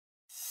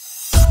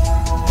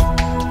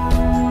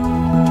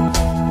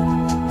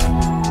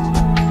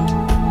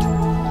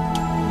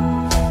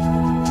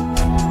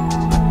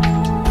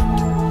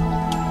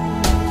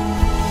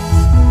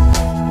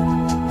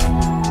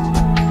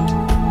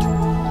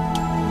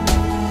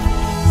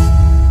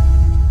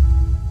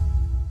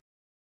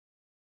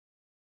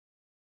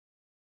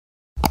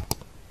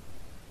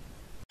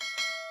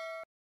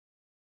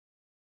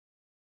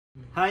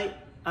Hi,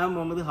 I'm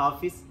MUHAMMED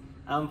HAFIZ.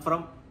 I'm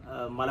from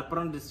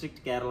Malappuram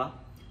district, Kerala.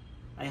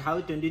 I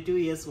have 22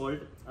 years old.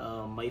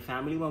 My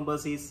family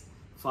members is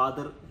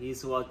father, he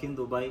is working in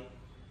Dubai.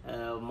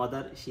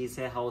 Mother, she is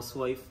a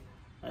housewife.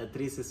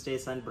 3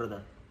 sisters and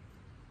brother.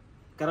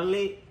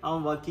 Currently,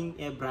 I'm working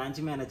a branch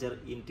manager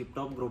in Tip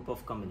Top group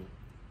of company.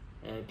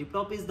 Tip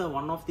Top is the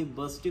one of the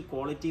best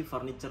quality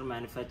furniture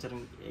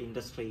manufacturing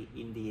industry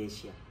in the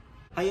Asia.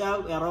 I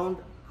have around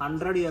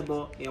 100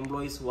 above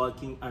employees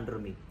working under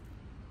me.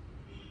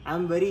 I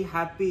am very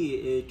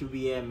happy to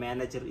be a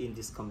manager in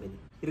this company.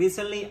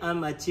 Recently, I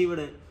am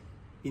achieved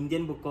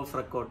Indian Book of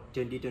Record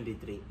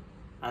 2023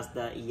 as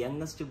the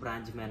youngest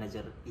branch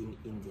manager in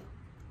India.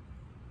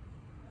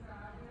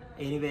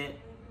 Anyway,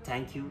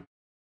 thank you.